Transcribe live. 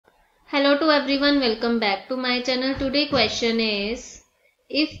everyone, welcome back to my channel. Today question is,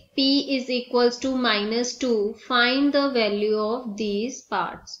 if p is equals to -2, find the value of these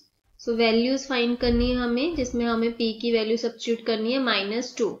parts. So values find करनी है हमें, जिसमें हमें p की value substitute करनी है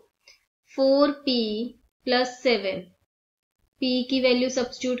 -2. 4p plus 7, p की value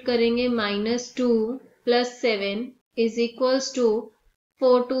substitute करेंगे -2 plus 7 is equals to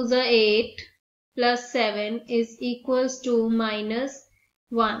 4 to the 8 plus 7 is equals to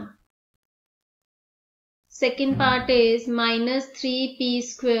 -1. Second part is -3p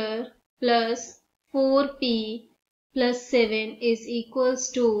square plus 4p plus 7 is equals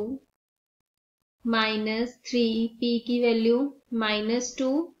to -3, p की value -2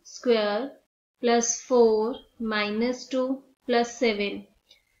 square plus 4 -2 plus 7.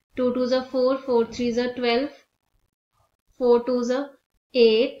 2 to the 4, 4 3 the 12, 4 to the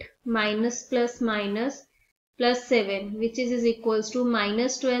 8, minus plus minus plus 7, which is equals to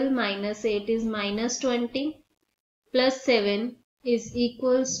 -12 minus 8 is -20 plus 7 is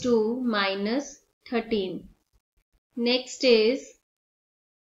equals to -13. Next is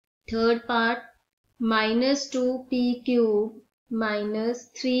third part, -2p cube minus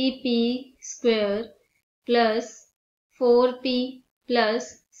 3p square plus 4p plus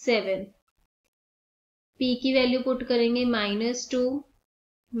 7. p की value put करेंगे -2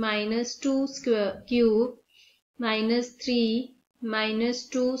 square cube -3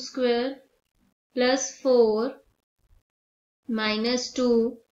 -2 square plus 4 -2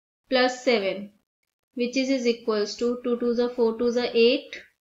 plus 7, which is equals to 2 to the 4 to the 8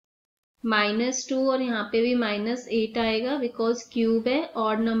 -2, और यहाँ पे भी -8 आएगा because cube है,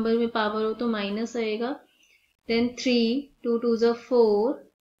 odd number में power हो तो माइनस आएगा. देन 3 2 to the 4,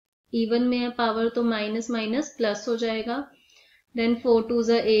 इवन में है पावर तो माइनस माइनस प्लस हो जाएगा. Then 4 to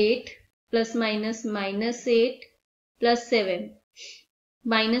the 8 plus minus -8 plus 7,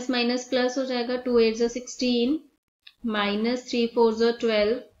 minus minus plus हो जाएगा. 2 8 जा 16 माइनस 3 4 जा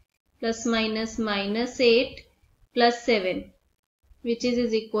 12 plus minus -8 plus 7, which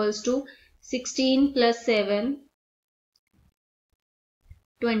is equals to 16 plus 7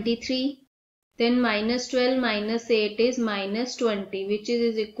 23. Then -12 minus 8 is -20, which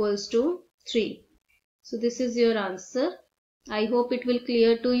is equals to 3. So this is your answer. I hope it will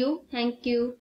clear to you. Thank you.